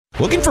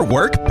Looking for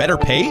work, better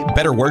pay,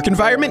 better work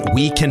environment?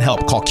 We can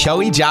help. Call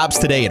Kelly Jobs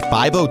today at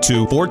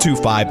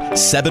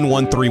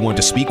 502-425-7131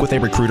 to speak with a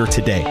recruiter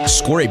today.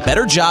 Score a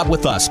better job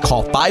with us.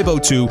 Call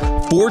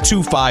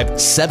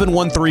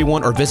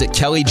 502-425-7131 or visit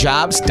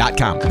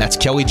kellyjobs.com. That's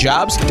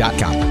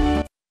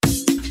kellyjobs.com.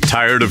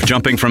 Tired of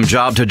jumping from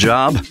job to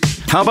job?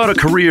 How about a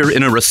career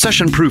in a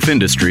recession-proof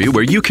industry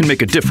where you can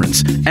make a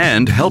difference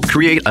and help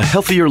create a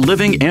healthier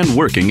living and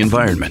working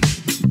environment?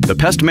 The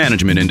pest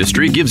management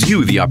industry gives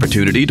you the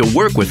opportunity to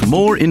work with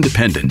more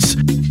independence.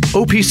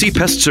 OPC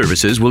Pest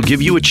Services will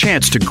give you a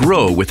chance to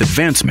grow with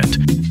advancement.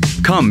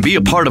 Come be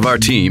a part of our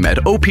team at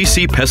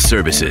OPC Pest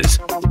Services.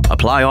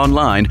 Apply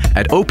online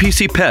at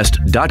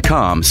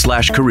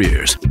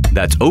opcpest.com/careers.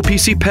 That's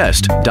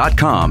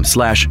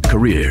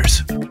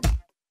opcpest.com/careers.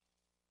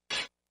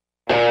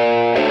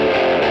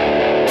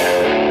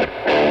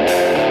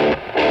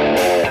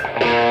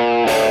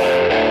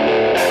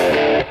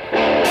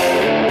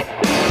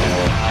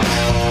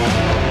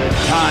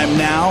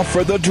 Now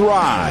for The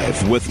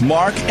Drive with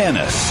Mark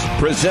Ennis,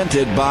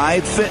 presented by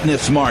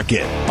Fitness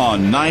Market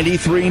on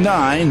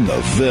 93.9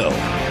 The Ville.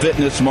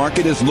 Fitness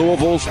Market is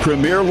Louisville's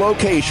premier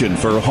location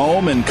for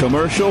home and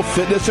commercial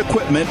fitness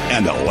equipment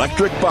and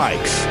electric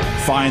bikes.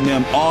 Find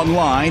them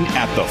online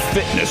at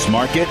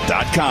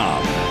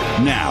thefitnessmarket.com.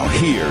 Now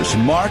here's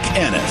Mark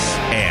Ennis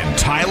and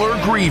Tyler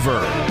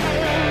Griever.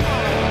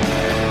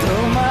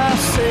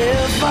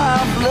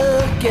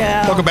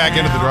 Welcome back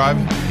into The Drive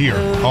here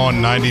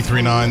on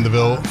 93.9 The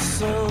Ville.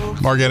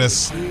 Mark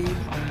Ennis,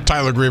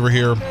 Tyler Griever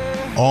here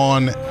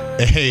on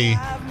a,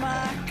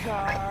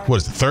 what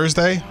is it,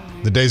 Thursday?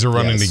 The days are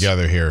running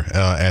together here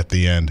at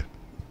the end.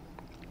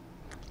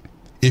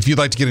 If you'd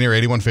like to get in here,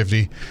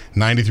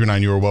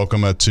 8150-93.9, you are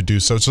welcome to do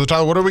so. So,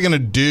 Tyler, what are we going to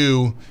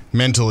do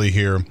mentally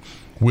here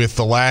with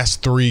the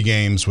last three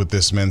games with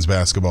this men's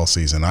basketball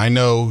season? I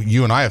know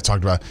you and I have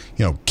talked about,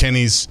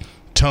 Kenny's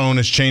tone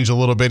has changed a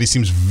little bit. He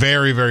seems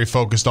very, very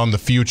focused on the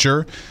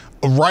future.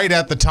 Right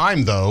at the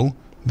time, though,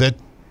 that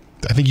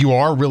I think you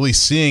are really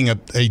seeing a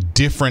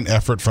different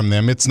effort from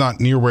them. It's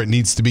not near where it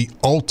needs to be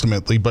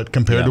ultimately, but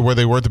compared to where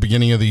they were at the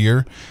beginning of the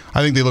year,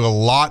 I think they look a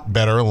lot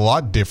better, a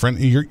lot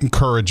different. You're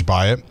encouraged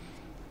by it.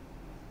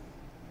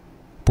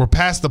 We're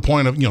past the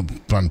point of,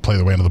 trying to play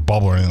the way into the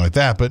bubble or anything like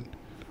that, but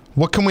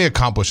what can we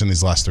accomplish in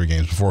these last three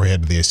games before we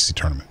head to the ACC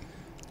tournament?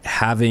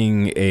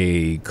 Having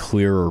a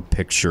clearer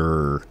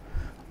picture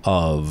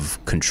of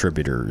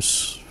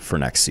contributors for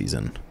next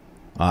season,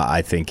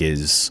 I think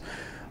is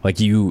like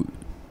you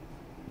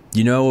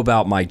know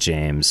about Mike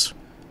James,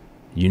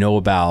 you know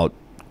about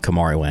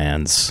Kamari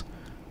Lands,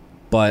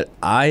 but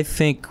I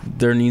think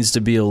there needs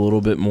to be a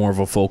little bit more of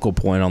a focal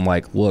point on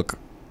like, look,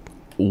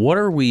 what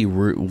are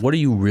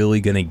you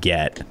really going to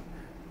get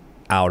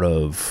out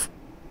of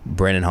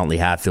Brandon Huntley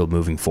Hatfield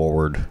moving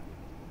forward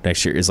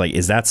next year?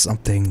 Is that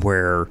something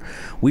where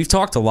we've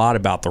talked a lot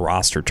about the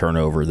roster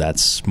turnover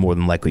that's more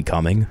than likely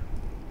coming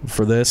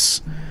for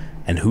this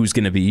and who's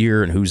going to be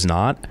here and who's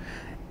not?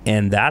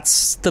 And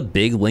that's the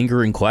big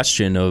lingering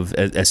question of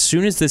as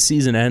soon as this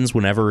season ends,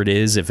 whenever it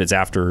is, if it's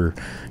after,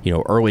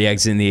 early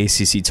exit in the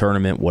ACC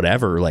tournament,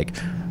 whatever, like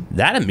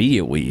that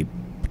immediately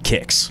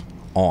kicks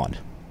on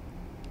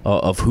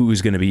of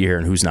who's going to be here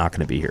and who's not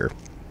going to be here.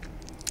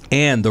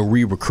 And the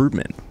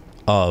re-recruitment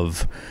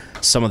of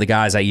some of the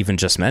guys I even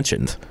just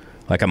mentioned,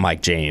 like a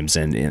Mike James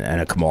and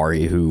a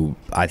Kamari, who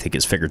I think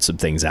has figured some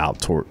things out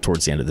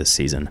towards the end of this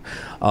season.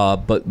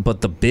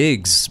 But the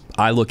bigs,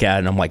 I look at it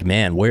and I'm like,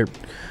 man, where...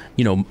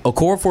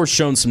 Okorafor's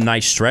shown some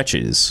nice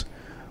stretches,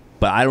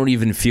 but I don't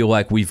even feel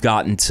like we've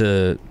gotten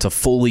to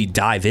fully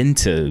dive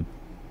into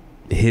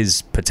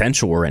his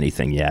potential or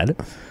anything yet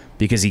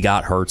because he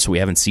got hurt, so we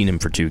haven't seen him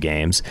for 2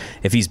 games.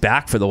 If he's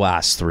back for the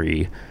last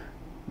 3,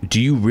 do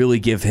you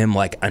really give him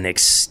like an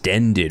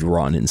extended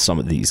run in some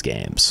of these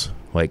games?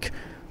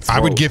 I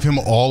would give him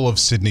all of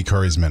Sidney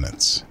Curry's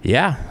minutes.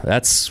 Yeah,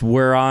 that's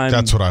where I'm.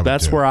 That's what I would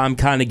That's do. where I'm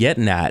kind of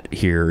getting at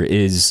here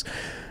is.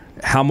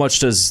 How much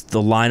does the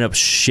lineup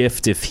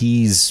shift if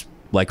he's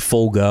like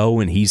full go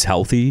and he's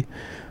healthy?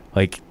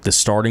 Like the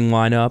starting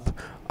lineup,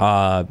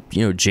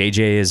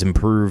 JJ has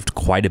improved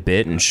quite a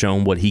bit and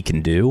shown what he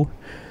can do.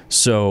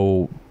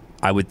 So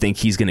I would think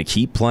he's going to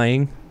keep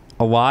playing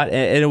a lot.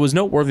 And it was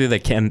noteworthy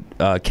that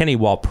Kenny,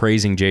 while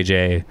praising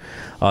JJ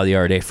the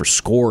other day for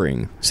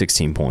scoring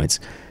 16 points,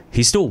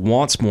 he still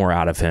wants more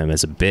out of him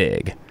as a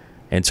big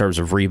in terms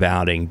of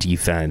rebounding,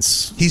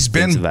 defense,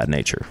 things of that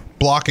nature.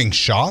 Blocking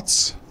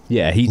shots.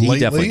 Yeah, he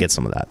definitely gets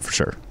some of that for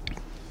sure.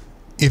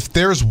 If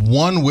there's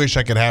one wish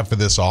I could have for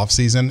this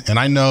offseason, and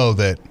I know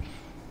that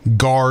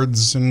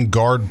guards and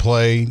guard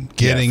play,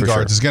 getting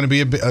guards is going to be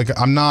a bit. Like,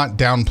 I'm not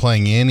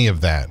downplaying any of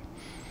that.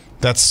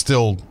 That's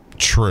still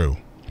true.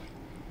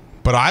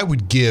 But I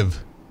would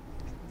give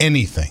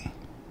anything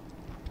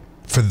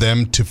for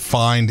them to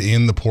find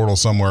in the portal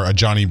somewhere a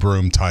Johnny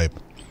Broome type.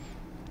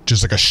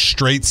 Just like a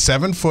straight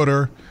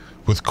 7-footer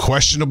with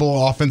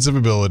questionable offensive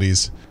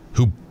abilities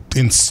who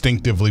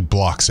instinctively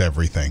blocks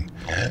everything.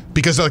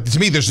 Because to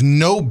me, there's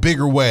no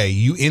bigger way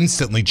you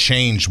instantly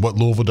change what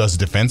Louisville does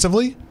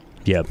defensively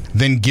Yep.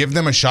 then give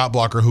them a shot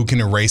blocker who can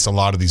erase a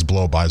lot of these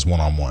blow-bys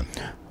one-on-one.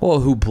 Well,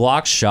 who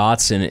blocks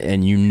shots,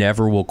 and you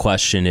never will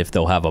question if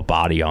they'll have a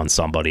body on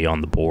somebody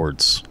on the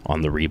boards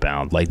on the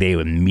rebound. Like, they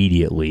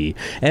immediately...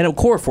 And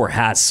Okorafor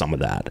has some of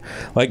that.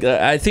 Like,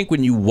 I think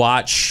when you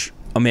watch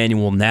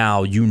Emmanuel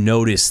now, you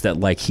notice that,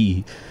 like,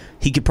 he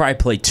could probably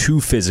play too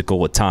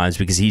physical at times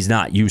because he's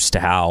not used to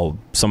how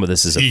some of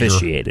this is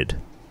officiated.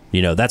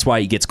 You know, that's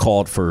why he gets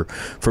called for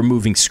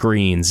moving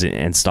screens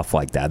and stuff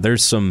like that.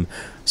 There's some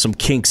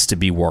kinks to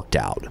be worked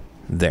out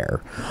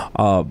there.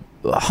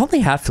 Huntley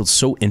Hatfield's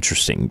so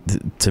interesting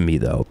to me,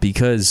 though,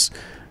 because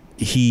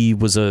he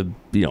was a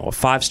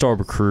 5-star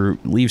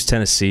recruit, leaves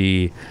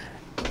Tennessee,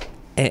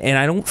 and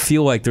I don't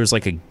feel like there's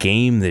like a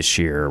game this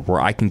year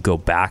where I can go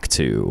back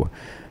to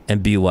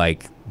and be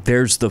like,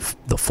 there's the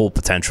full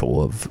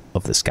potential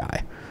of this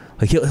guy.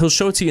 Like he'll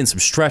show it to you in some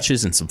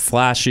stretches and some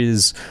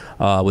flashes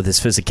with his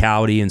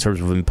physicality in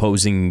terms of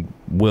imposing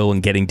will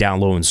and getting down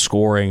low and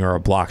scoring or a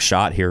block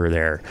shot here or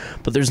there.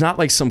 But there's not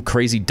like some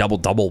crazy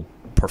double-double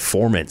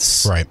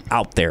performance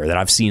out there that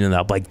I've seen in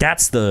that. Like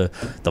that's the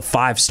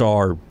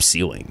 5-star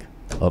ceiling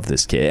of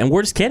this kid. And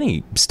where does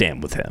Kenny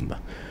stand with him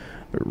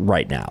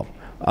right now?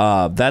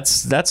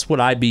 That's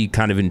what I'd be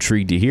kind of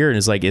intrigued to hear. And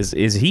is like,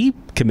 is he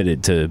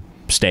committed to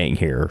staying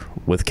here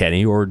with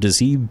Kenny, or does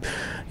he,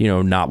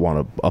 not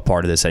want a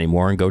part of this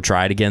anymore and go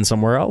try it again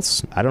somewhere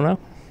else? I don't know.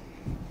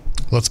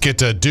 Let's get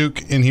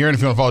Duke in here, and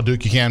if you want to follow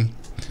Duke, you can.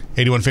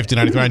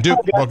 8150-93. Duke,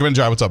 welcome in,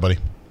 Jai. What's up, buddy?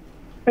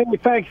 Hey,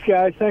 thanks,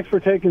 guys. Thanks for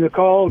taking the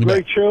call.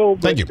 Great show.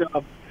 Thank you.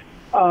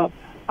 I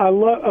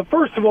love.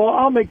 First of all,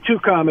 I'll make 2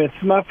 comments.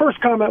 My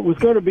first comment was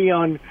going to be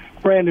on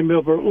Brandon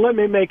Miller. Let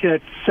me make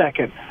it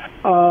second.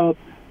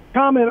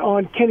 Comment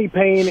on Kenny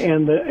Payne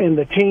and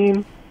the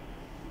team.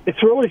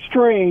 It's really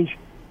strange.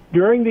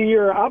 During the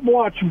year, I've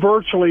watched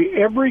virtually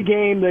every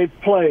game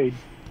they've played,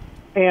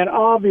 and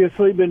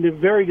obviously been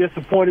very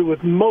disappointed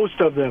with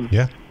most of them.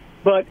 Yeah.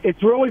 But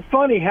it's really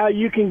funny how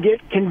you can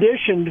get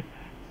conditioned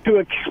to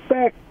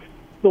expect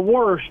the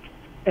worst,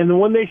 and then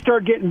when they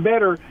start getting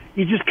better,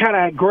 you just kind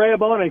of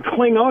grab on and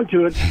cling on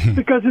to it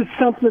because it's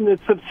something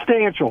that's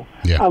substantial.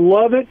 Yeah. I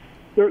love it.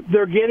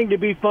 They're getting to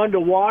be fun to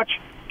watch.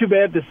 Too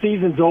bad the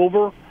season's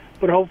over,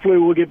 but hopefully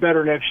we'll get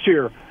better next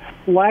year.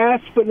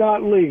 Last but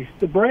not least,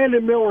 the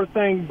Brandon Miller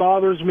thing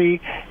bothers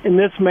me in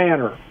this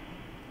manner.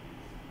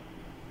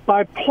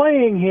 By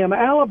playing him,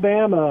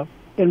 Alabama,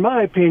 in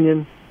my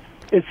opinion,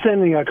 is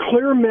sending a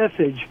clear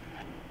message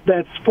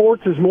that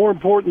sports is more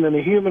important than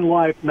a human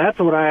life, and that's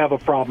what I have a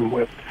problem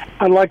with.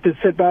 I'd like to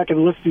sit back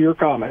and listen to your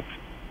comments.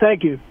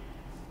 Thank you.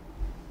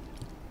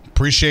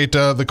 Appreciate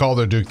the call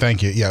there, Duke.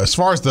 Thank you. Yeah, as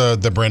far as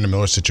the Brandon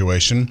Miller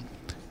situation,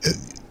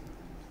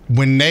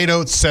 when Nate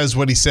Oates says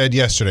what he said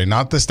yesterday,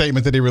 not the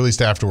statement that he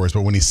released afterwards,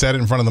 but when he said it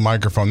in front of the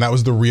microphone, that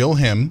was the real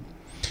him.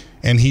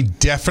 And he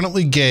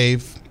definitely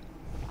gave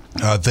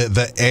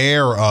the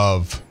air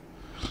of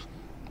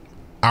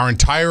our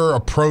entire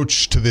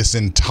approach to this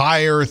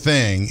entire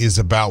thing is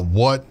about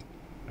what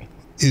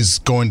is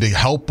going to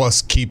help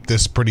us keep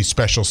this pretty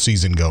special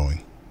season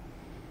going.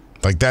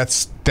 Like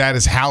that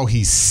is how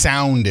he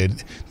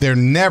sounded. They're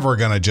never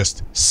going to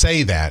just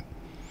say that.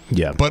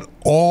 Yeah. But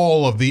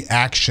all of the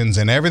actions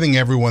and everything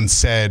everyone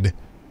said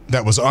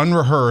that was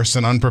unrehearsed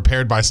and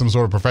unprepared by some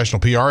sort of professional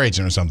PR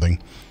agent or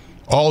something,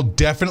 all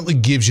definitely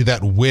gives you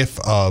that whiff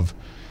of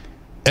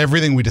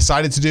everything we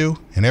decided to do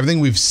and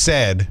everything we've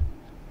said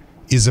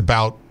is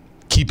about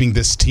keeping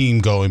this team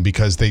going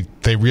because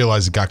they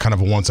realize it got kind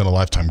of a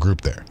once-in-a-lifetime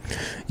group there.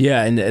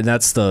 Yeah, and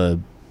that's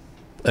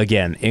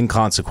again,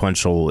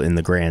 inconsequential in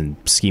the grand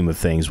scheme of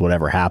things,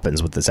 whatever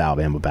happens with this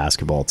Alabama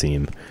basketball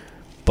team.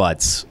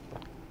 But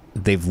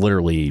they've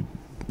literally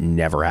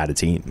never had a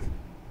team.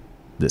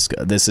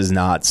 This is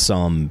not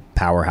some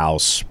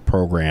powerhouse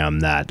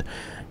program that,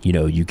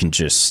 you can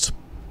just,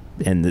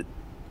 and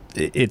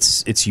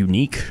it's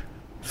unique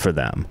for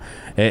them.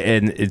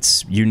 And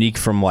it's unique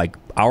from like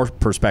our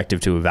perspective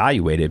to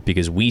evaluate it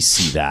because we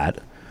see that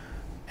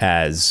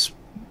as,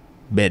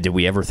 man, did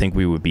we ever think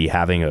we would be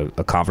having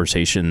a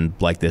conversation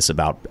like this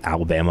about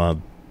Alabama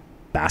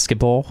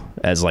basketball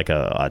as like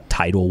a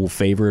title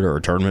favorite or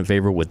a tournament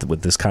favorite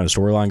with this kind of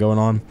storyline going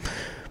on?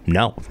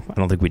 No, I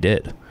don't think we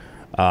did.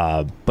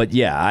 But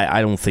yeah,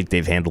 I don't think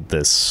they've handled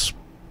this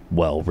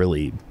well,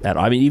 really.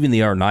 I mean, even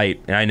the other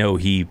night, and I know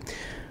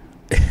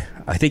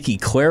I think he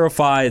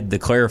clarified the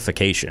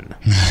clarification.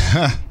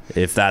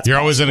 If that's you're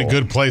possible. always in a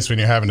good place when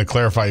you're having to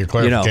clarify your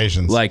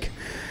clarifications.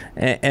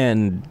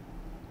 And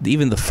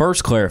even the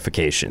first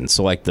clarification,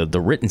 so like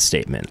the written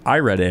statement, I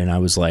read it and I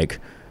was like,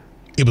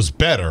 it was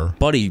better,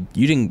 buddy.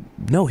 He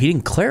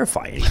didn't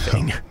clarify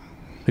anything.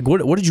 Like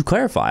what did you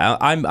clarify?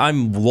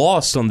 I'm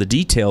lost on the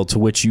detail to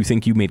which you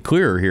think you made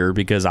clearer here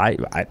because I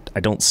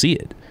don't see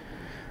it.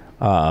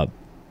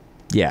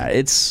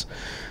 Yeah,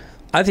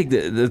 I think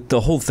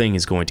the whole thing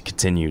is going to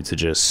continue to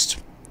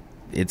just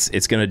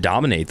it's going to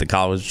dominate the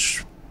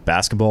college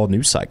basketball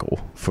news cycle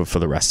for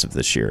the rest of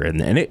this year,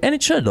 and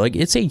it should. Like,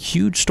 it's a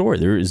huge story.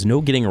 There is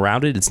no getting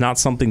around it. It's not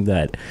something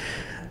that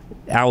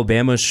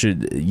Alabama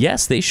should.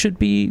 Yes, they should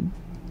be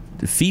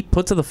feet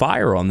put to the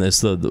fire on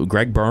this. The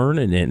Greg Byrne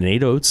and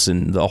Nate Oates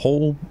and the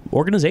whole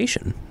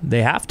organization.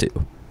 They have to.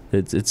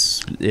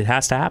 It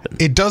has to happen.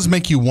 It does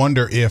make you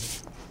wonder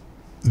if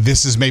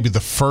this is maybe the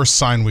first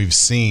sign we've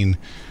seen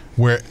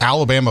where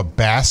Alabama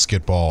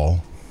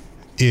basketball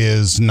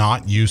is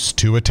not used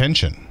to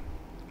attention.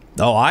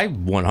 Oh, I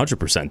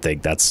 100%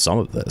 think that's some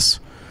of this.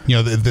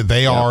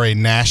 They are a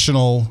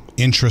national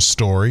interest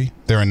story.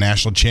 They're a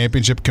national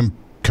championship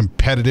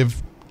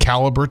competitive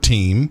caliber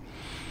team.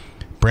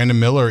 Brandon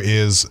Miller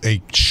is a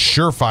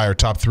surefire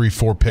top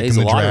 3-4 pick in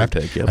the draft.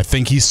 Pick, yep. I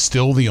think he's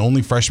still the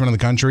only freshman in the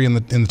country in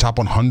the top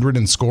 100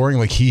 in scoring.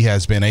 Like, he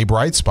has been a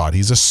bright spot.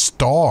 He's a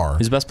star.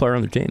 He's the best player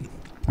on their team,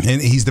 and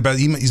he's the best.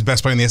 He's the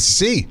best player in the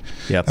SEC.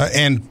 Yep.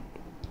 And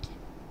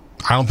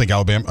I don't think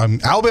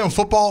Alabama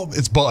football,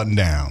 it's buttoned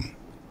down.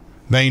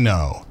 They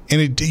know.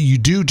 And you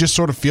do just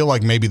sort of feel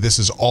like maybe this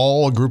is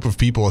all a group of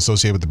people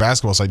associated with the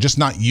basketball side, just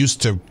not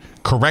used to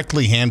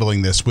correctly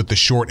handling this with the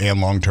short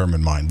and long term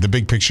in mind, the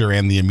big picture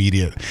and the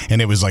immediate.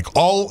 And it was like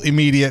all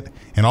immediate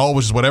and all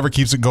was whatever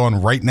keeps it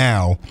going right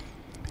now.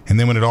 And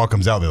then when it all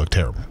comes out, they look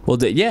terrible.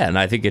 Well, and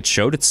I think it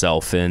showed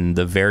itself in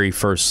the very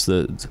first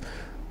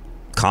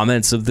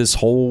comments of this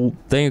whole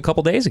thing a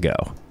couple days ago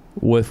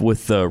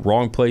with the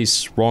wrong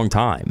place, wrong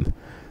time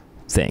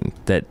thing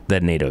that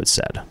Nate Oates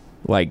said.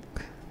 Like,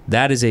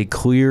 that is a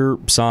clear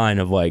sign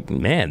of like,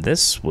 man,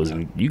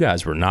 you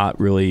guys were not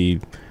really,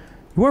 you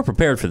weren't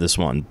prepared for this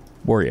one,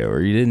 were you?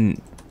 Or you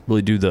didn't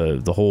really do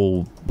the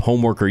whole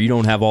homework, or you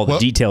don't have all the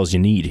details you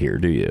need here,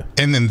 do you?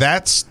 And then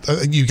that's,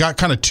 you got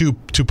kind of two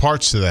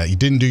parts to that. You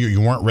didn't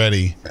you weren't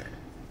ready.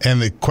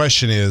 And the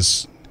question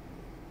is,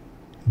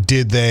 are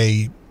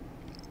they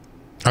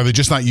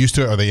just not used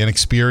to it? Are they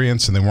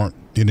inexperienced and they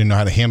didn't know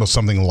how to handle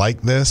something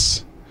like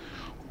this?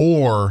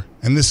 Or,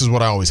 and this is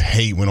what I always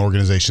hate when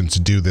organizations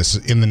do this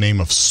in the name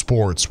of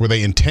sports, were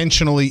they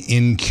intentionally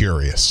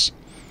incurious?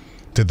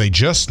 Did they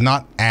just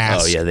not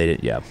ask? Oh, yeah, they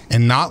did, yeah.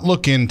 And not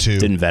look into,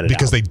 didn't vet it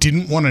because out. They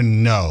didn't want to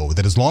know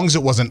that as long as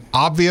it wasn't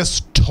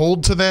obvious,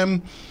 told to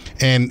them,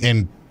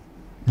 and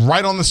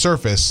right on the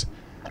surface,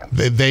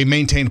 they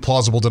maintained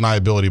plausible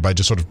deniability by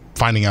just sort of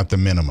finding out the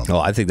minimum. Oh,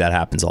 I think that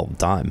happens all the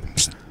time.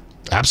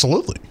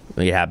 Absolutely.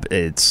 Yeah,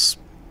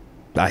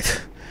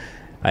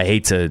 I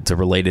hate to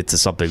relate it to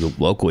something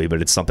locally,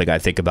 but it's something I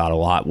think about a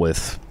lot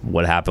with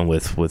what happened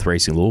with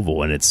Racing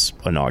Louisville in its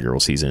inaugural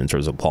season in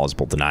terms of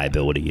plausible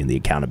deniability and the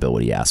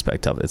accountability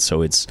aspect of it.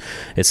 So it's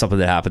something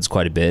that happens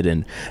quite a bit.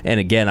 And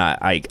again,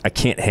 I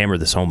can't hammer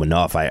this home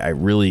enough. I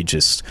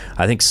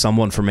think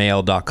someone from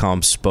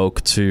AL.com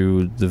spoke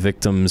to the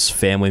victim's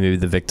family, maybe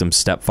the victim's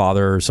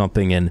stepfather or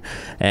something. And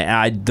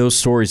those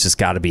stories just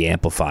got to be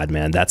amplified,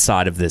 man. That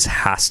side of this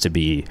has to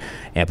be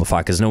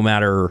amplified, because no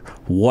matter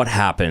what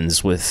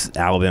happens with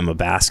Alabama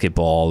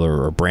basketball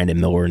or Brandon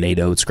Miller, Nate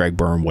Oates, Greg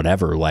Byrne,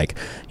 whatever, like,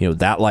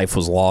 that life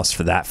was lost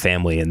for that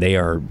family, and they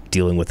are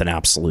dealing with an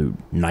absolute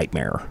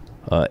nightmare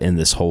in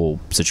this whole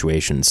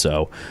situation.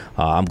 So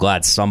I'm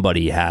glad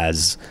somebody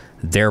has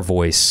their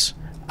voice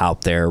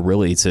out there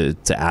really to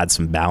add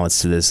some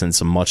balance to this and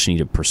some much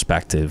needed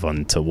perspective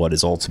onto what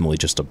is ultimately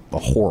just a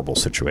horrible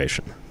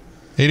situation.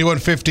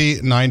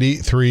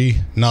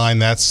 8150-93-9.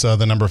 That's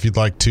the number if you'd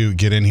like to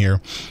get in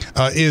here.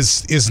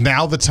 Is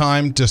now the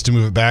time, just to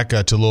move it back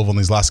to Louisville in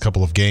these last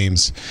couple of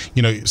games?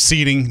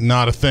 Seeding,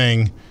 not a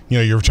thing.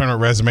 Your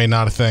tournament resume,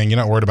 not a thing. You're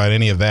not worried about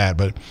any of that.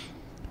 But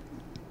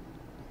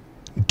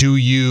do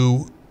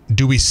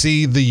we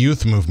see the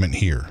youth movement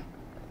here?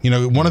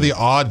 One of the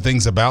odd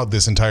things about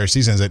this entire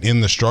season is that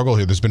in the struggle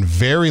here, there's been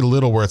very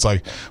little where it's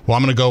like, well,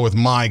 I'm going to go with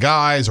my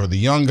guys or the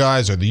young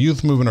guys or the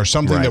youth movement or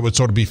something that would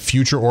sort of be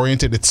future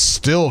oriented. It's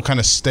still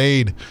kind of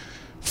stayed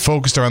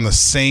focused around the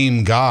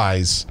same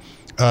guys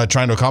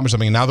trying to accomplish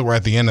something. And now that we're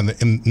at the end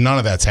and none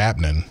of that's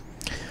happening.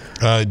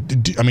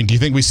 Do you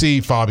think we see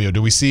Fabio?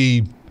 Do we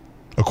see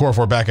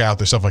Okorafor back out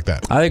there, stuff like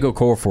that? I think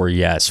Okorafor,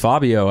 yes.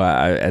 Fabio,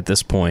 at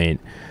this point,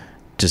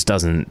 just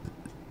doesn't.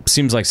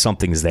 Seems like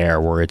something's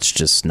there where it's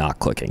just not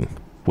clicking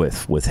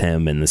with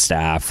him and the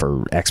staff,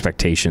 or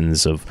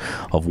expectations of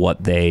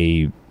what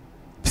they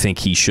think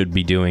he should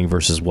be doing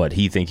versus what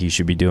he think he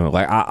should be doing.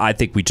 Like, I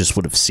think we just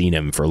would have seen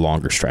him for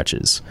longer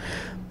stretches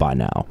by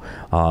now.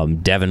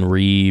 Devin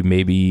Ree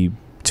maybe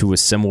to a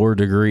similar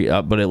degree,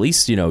 but at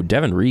least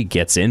Devin Ree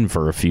gets in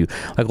for a few.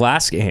 Like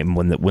last game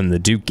when the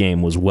Duke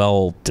game was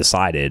well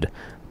decided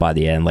by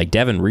the end, like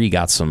Devin Ree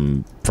got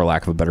some, for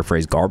lack of a better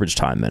phrase, garbage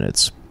time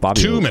minutes.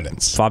 2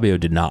 minutes. Fabio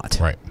did not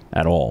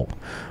at all.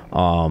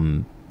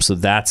 So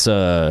that's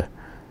an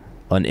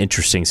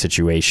interesting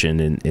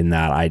situation in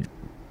that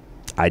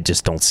I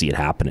just don't see it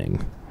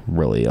happening,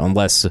 really,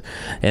 unless,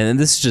 and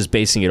this is just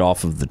basing it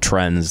off of the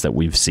trends that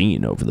we've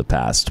seen over the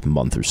past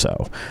month or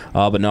so.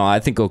 But no, I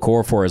think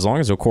Okorafor, as long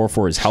as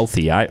Okorafor is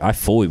healthy, I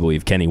fully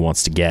believe Kenny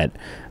wants to get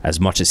as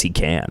much as he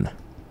can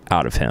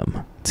out of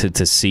him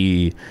to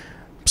see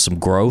some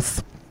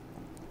growth,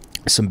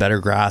 some better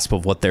grasp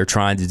of what they're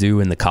trying to do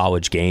in the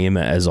college game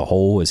as a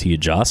whole as he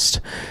adjusts,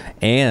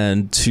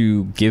 and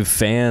to give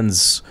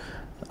fans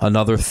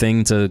another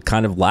thing to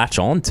kind of latch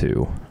on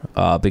to.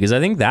 Because I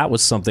think that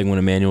was something when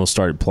Emmanuel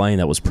started playing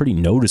that was pretty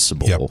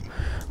noticeable,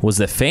 was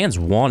that fans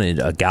wanted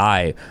a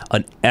guy,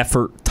 an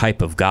effort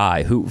type of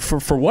guy who,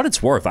 for what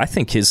it's worth, I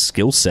think his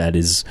skill set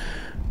is,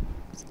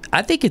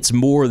 I think it's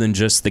more than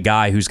just the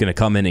guy who's going to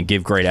come in and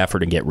give great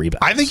effort and get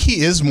rebounds. I think he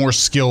is more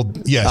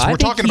skilled. Yes, we're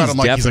talking about him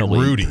like he's like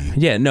Rudy.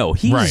 Yeah, no,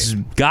 he's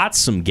got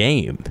some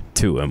game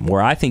to him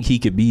where I think he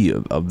could be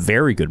a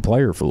very good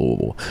player for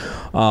Louisville.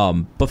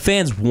 But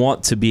fans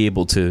want to be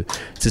able to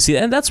see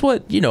that. And that's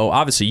what,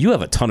 obviously you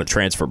have a ton of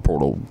transfer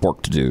portal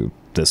work to do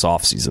this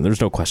offseason.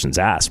 There's no questions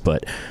asked.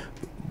 But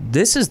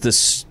this is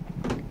this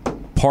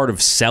part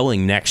of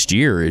selling next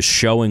year is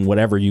showing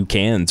whatever you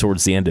can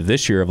towards the end of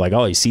this year of like,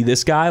 oh, you see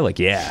this guy? Like,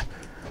 yeah,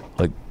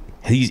 like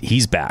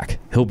he's back.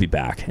 He'll be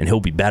back and he'll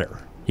be better.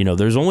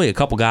 There's only a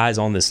couple guys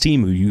on this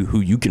team who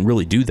you can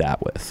really do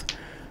that with.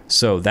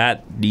 So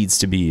that needs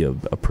to be a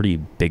pretty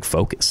big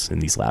focus in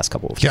these last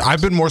couple of games.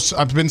 Yeah,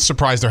 I've been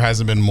surprised there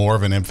hasn't been more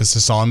of an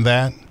emphasis on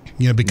that.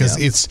 Because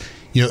it's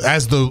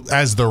as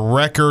the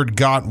record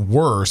got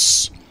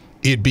worse,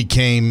 it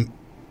became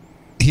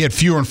he had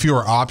fewer and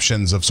fewer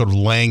options of sort of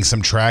laying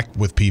some track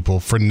with people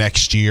for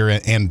next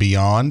year and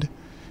beyond.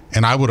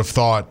 And I would have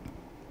thought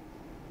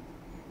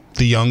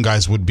the young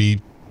guys would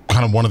be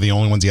kind of one of the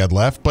only ones he had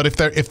left. But if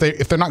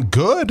they're not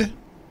good,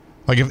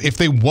 like if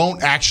they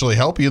won't actually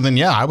help you, then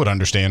yeah, I would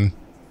understand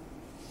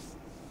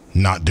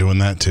not doing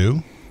that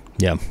too.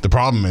 Yeah. The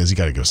problem is you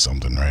got to give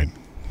something, right?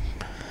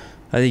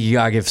 I think you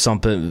got to give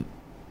something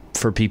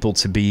for people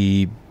to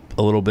be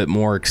a little bit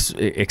more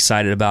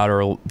excited about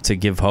or to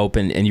give hope.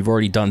 And you've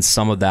already done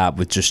some of that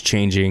with just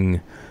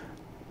changing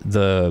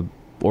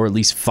or at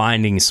least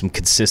finding some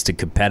consistent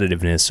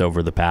competitiveness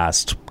over the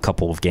past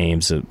couple of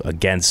games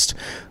against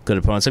good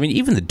opponents. I mean,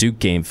 even the Duke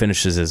game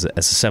finishes as a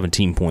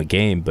 17-point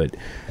game, but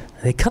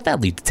they cut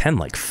that lead to 10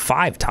 like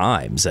 5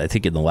 times, I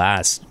think, in the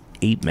last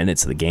 8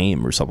 minutes of the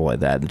game or something like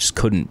that, and just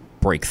couldn't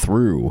break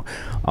through.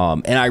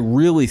 And I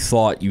really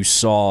thought you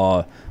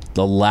saw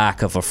the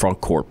lack of a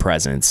front court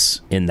presence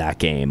in that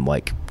game,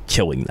 like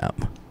killing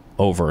them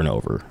over and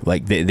over.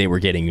 Like they were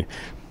getting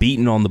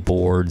beaten on the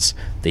boards.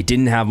 They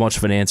didn't have much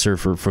of an answer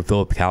for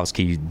Philip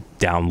Pikowski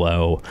down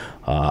low.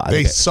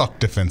 They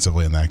sucked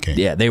defensively in that game.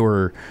 Yeah, they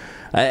were.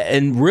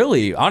 And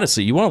really,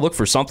 honestly, you want to look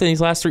for something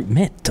these last 3.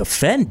 Man,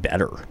 defend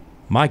better.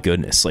 My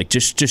goodness, like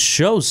just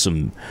show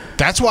some.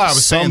 That's why I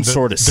was saying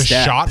sort of the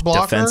shot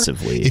blocker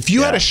defensively. If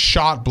you had a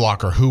shot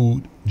blocker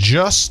who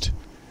just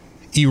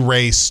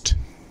erased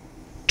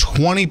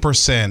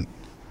 20%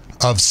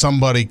 of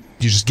somebody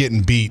just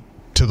getting beat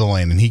to the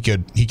lane, and he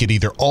could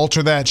either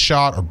alter that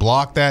shot or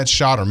block that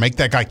shot or make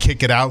that guy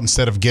kick it out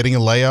instead of getting a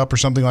layup or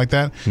something like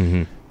that.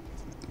 Mm-hmm.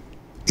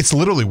 It's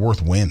literally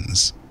worth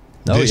wins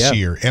this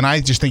year, and I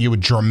just think it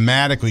would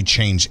dramatically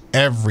change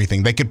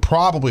everything. They could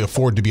probably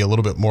afford to be a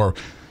little bit more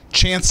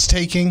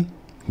chance-taking,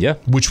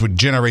 which would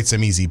generate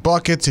some easy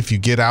buckets. If you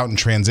get out in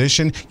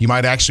transition, you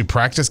might actually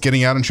practice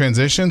getting out in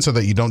transition so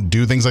that you don't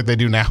do things like they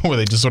do now where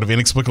they just sort of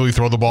inexplicably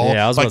throw the ball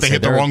like they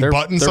hit the wrong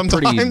button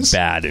sometimes. They're pretty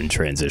bad in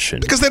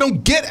transition. Because they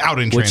don't get out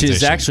in transition. Which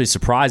is actually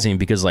surprising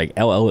because like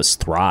L. Ellis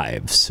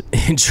thrives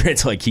in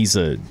transition. Like he's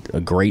a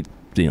great,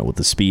 with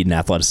the speed and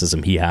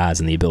athleticism he has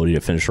and the ability to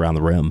finish around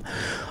the rim.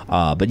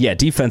 But yeah,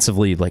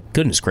 defensively, like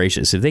goodness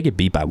gracious, if they get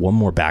beat by one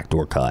more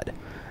backdoor cut,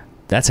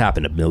 that's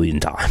happened a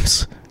million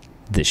times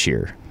this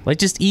year. Like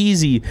just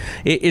easy.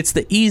 It's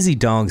the easy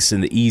dunks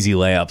and the easy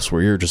layups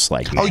where you're just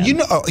like, man.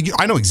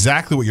 I know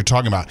exactly what you're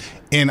talking about.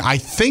 And I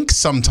think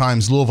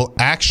sometimes Louisville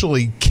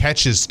actually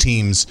catches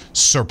teams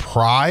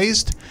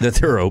surprised. That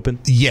they're open?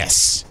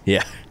 Yes.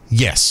 Yeah.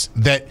 Yes.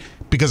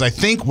 Because I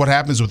think what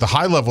happens with the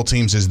high-level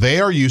teams is they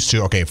are used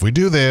to, okay, if we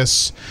do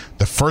this,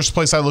 the first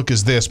place I look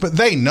is this. But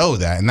they know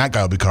that, and that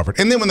guy will be covered.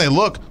 And then when they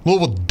look,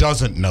 Louisville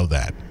doesn't know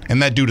that.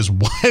 And that dude is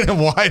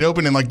wide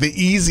open and like the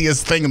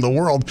easiest thing in the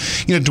world.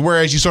 To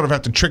whereas you sort of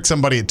have to trick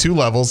somebody at 2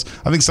 levels.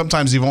 I think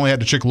sometimes you've only had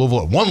to trick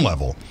Louisville at 1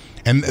 level.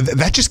 And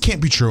that just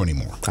can't be true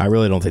anymore. I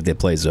really don't think they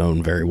play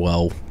zone very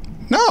well.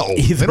 No,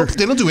 they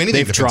don't do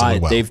anything defensively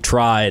well. They've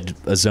tried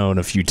a zone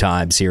a few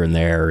times here and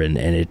there, and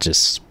it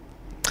just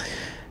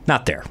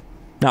not there.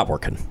 Not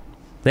working.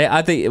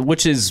 I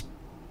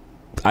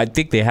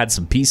think they had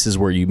some pieces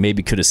where you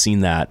maybe could have seen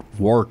that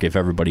work if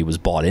everybody was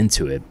bought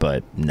into it,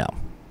 but no,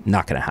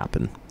 not going to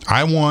happen.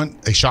 I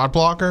want a shot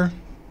blocker,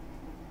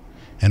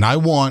 and I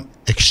want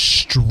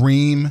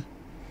extreme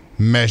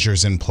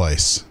measures in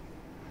place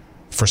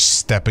for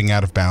stepping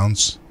out of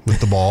bounds with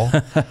the ball.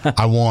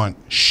 I want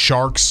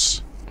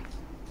sharks,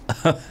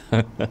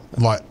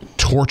 like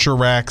torture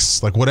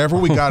racks, like whatever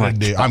we got to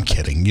do. I'm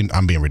kidding.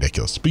 I'm being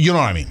ridiculous, but you know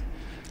what I mean.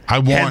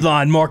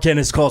 Headline: Mark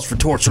Ennis calls for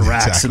torture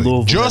racks in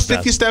Louisville. Just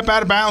if you step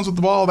out of bounds with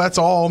the ball, that's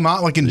all.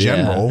 Not like in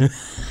general.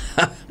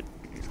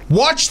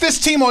 Watch this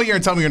team all year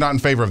and tell me you're not in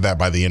favor of that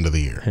by the end of the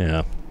year.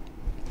 Yeah.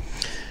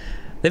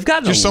 They've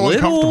gotten a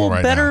little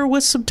better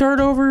with some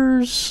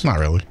turnovers. Not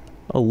really.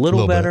 A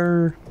little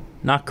better.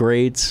 Not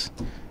great.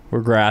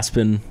 We're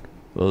grasping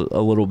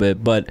a little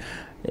bit. But,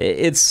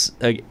 it's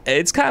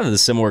kind of the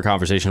similar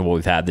conversation of what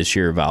we've had this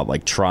year about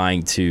like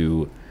trying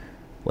to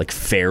like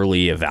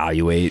fairly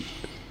evaluate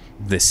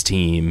this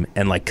team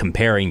and like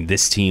comparing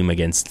this team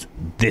against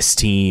this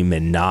team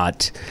and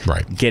not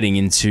getting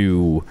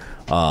into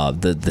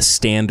the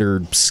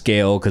standard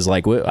scale, because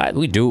like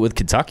we do it with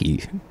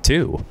Kentucky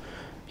too,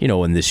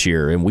 in this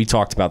year. And we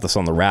talked about this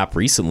on the Wrap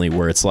recently,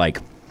 where it's like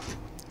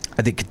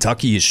I think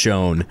Kentucky has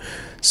shown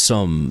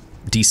some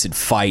decent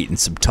fight and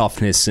some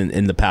toughness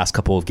in the past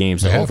couple of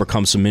games to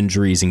overcome some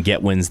injuries and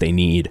get wins they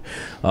need.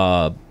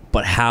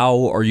 But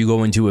how are you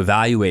going to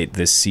evaluate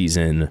this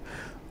season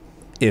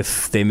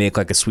if they make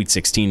like a Sweet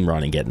 16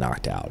 run and get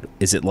knocked out?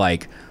 Is it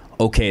like,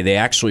 okay, they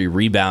actually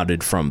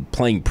rebounded from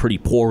playing pretty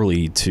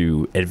poorly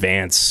to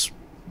advance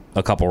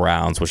a couple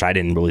rounds, which I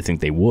didn't really think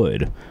they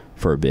would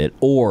for a bit?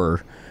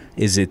 Or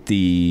is it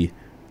the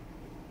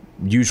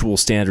usual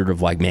standard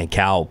of like, man,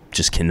 Cal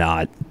just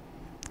cannot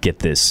get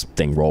this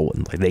thing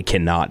rolling. Like they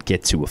cannot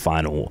get to a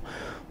Final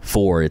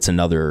Four. It's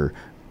another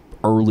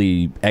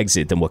early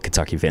exit than what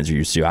Kentucky fans are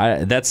used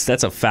to. That's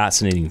a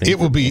fascinating thing. It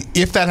will be,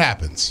 if that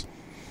happens,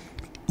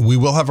 we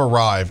will have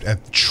arrived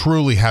at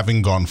truly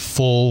having gone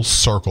full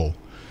circle,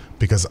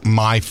 because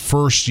my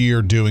first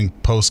year doing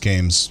post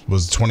games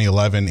was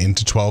 2011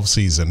 into 12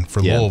 season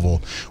for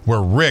Louisville,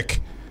 where Rick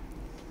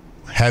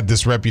had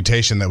this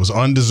reputation that was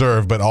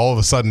undeserved, but all of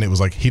a sudden it was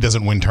like he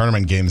doesn't win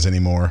tournament games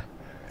anymore.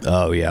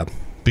 Oh yeah,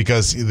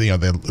 because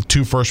the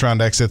 2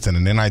 first-round exits and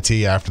an NIT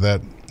after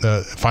that,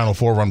 Final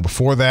Four run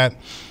before that,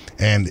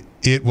 and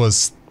it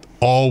was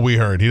all we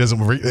heard. He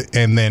doesn't,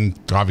 and then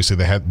obviously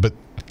they had, but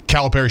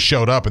Calipari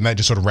showed up, and that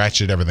just sort of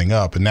ratcheted everything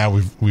up. And now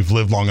we've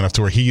lived long enough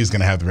to where he is going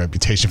to have the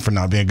reputation for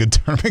not being a good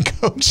tournament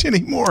coach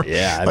anymore.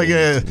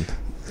 Yeah,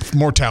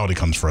 mortality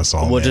comes for us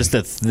all. Well, just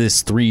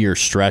this 3-year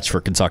stretch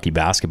for Kentucky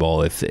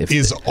basketball, if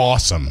is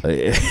awesome.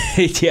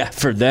 Yeah,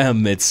 for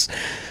them it's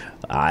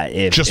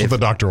with the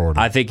doctor order.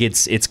 I think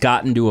it's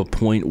gotten to a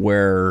point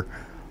where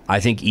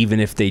I think even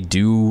if they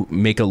do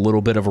make a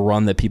little bit of a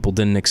run that people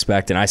didn't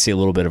expect, and I say a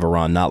little bit of a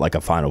run, not like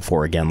a Final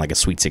Four again, like a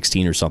Sweet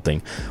 16 or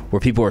something, where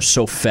people are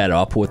so fed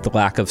up with the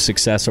lack of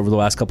success over the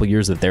last couple of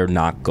years that they're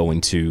not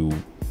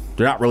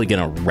really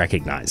going to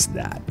recognize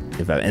that.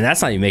 And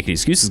that's not even making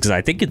excuses, because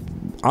I think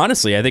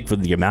honestly, I think for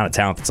the amount of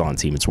talent that's on the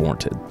team, it's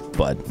warranted.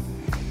 But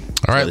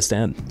all right, they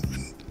stand.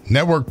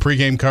 Network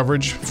pregame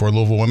coverage for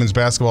Louisville women's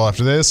basketball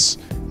after this.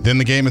 Then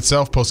the game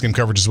itself, postgame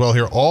coverage as well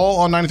here, all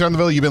on 93 on the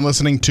Ville. You've been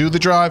listening to The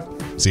Drive.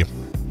 See you.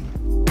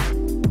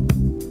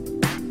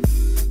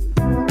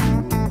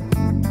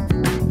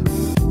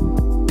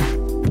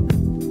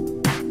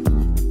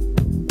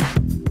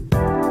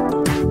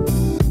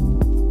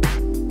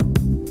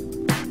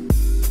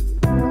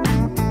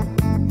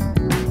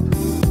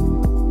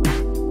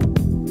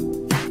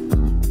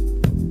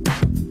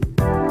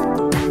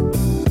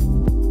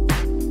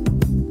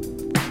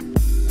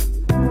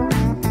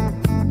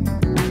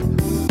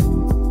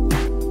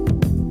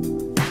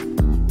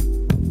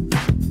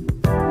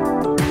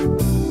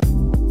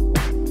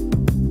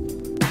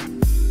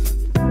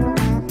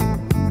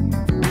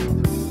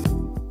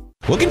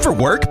 Looking for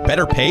work,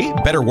 better pay,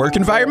 better work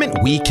environment?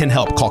 We can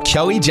help. Call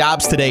Kelly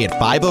Jobs today at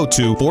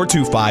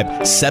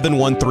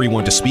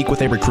 502-425-7131 to speak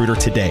with a recruiter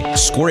today.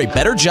 Score a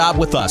better job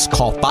with us.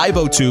 Call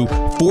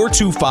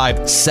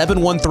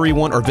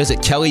 502-425-7131 or visit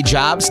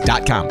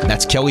kellyjobs.com.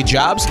 That's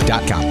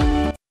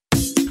kellyjobs.com.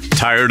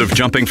 Tired of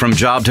jumping from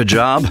job to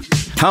job?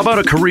 How about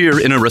a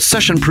career in a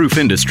recession-proof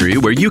industry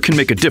where you can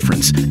make a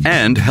difference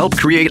and help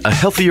create a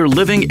healthier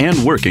living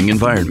and working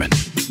environment?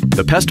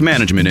 The pest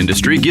management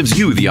industry gives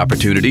you the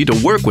opportunity to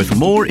work with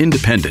more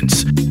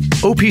independence.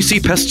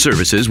 OPC Pest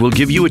Services will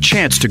give you a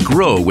chance to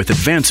grow with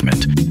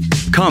advancement.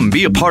 Come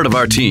be a part of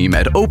our team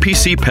at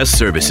OPC Pest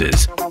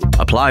Services.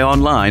 Apply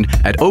online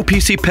at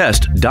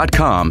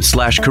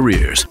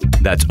opcpest.com/careers.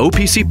 That's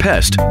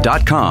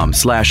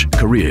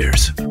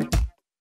opcpest.com/careers.